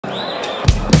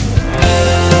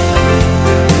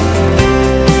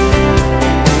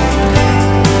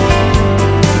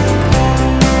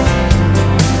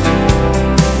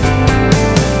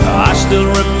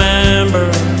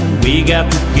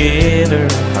out together,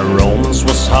 our romance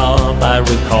was hot, I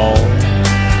recall.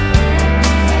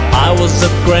 I was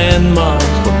at grandma's,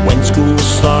 but when school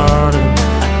started,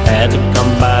 I had to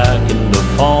come back in the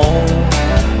fall.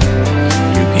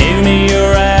 You gave me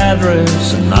your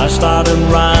address and I started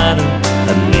writing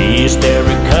at least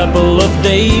every couple of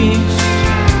days.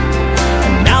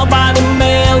 And now by the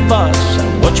mailbox I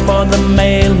watch for the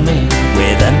mailman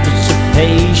with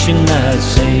anticipation, I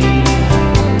say.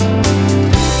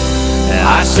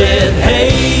 I said,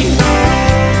 hey,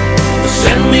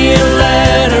 send me a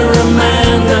letter,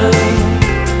 Amanda.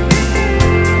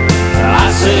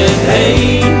 I said,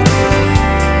 hey,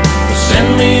 send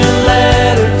me a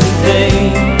letter today.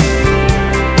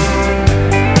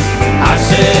 I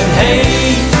said, hey,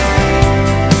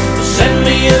 send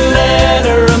me a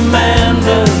letter,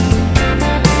 Amanda.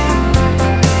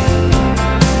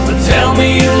 Tell me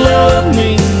you love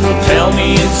me, tell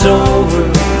me it's over.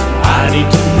 I need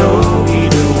to know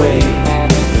either way.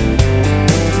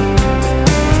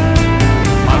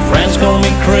 My friends call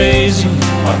me crazy,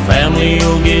 my family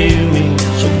will give me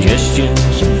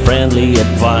suggestions and friendly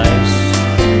advice.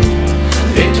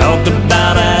 They talked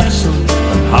about Axel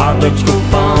and hard lips go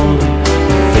pounding,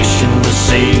 fishing to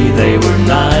say they were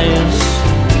nice.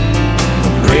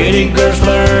 The pretty girls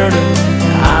flirted,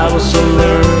 I was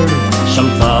alerted. Some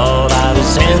thought I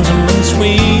was handsome and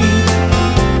sweet,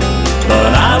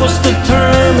 but I was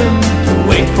determined to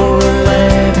wait for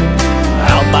 11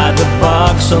 out by the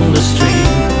box on the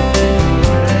street.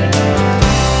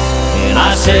 And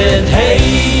I said,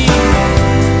 hey,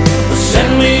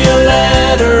 send me a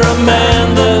letter,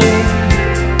 Amanda.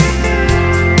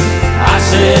 I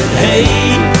said, hey,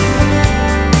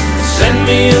 send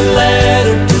me a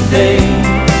letter today.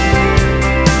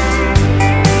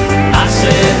 I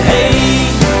said, hey,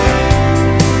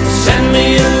 send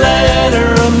me a letter,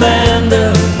 Amanda.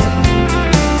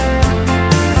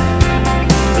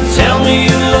 Tell me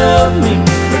you love me,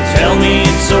 or tell me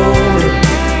it's over.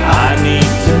 I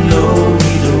need to know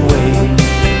either way.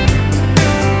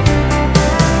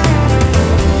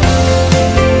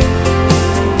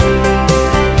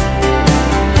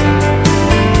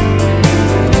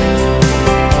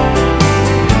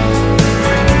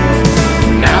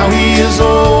 Now he is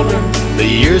older, the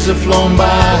years have flown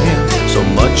by him. So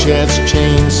much has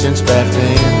changed since back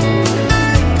then.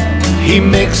 He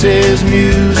mixes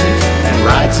music and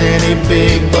rides in a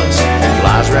big bus and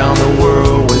flies around the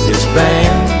world with his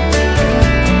band.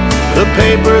 The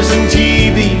papers and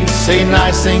TV say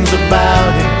nice things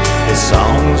about him. His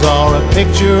songs are a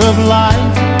picture of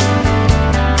life.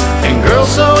 And girl,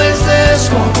 so is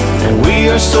this one, and we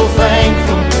are so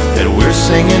thankful that we're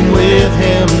singing with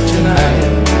him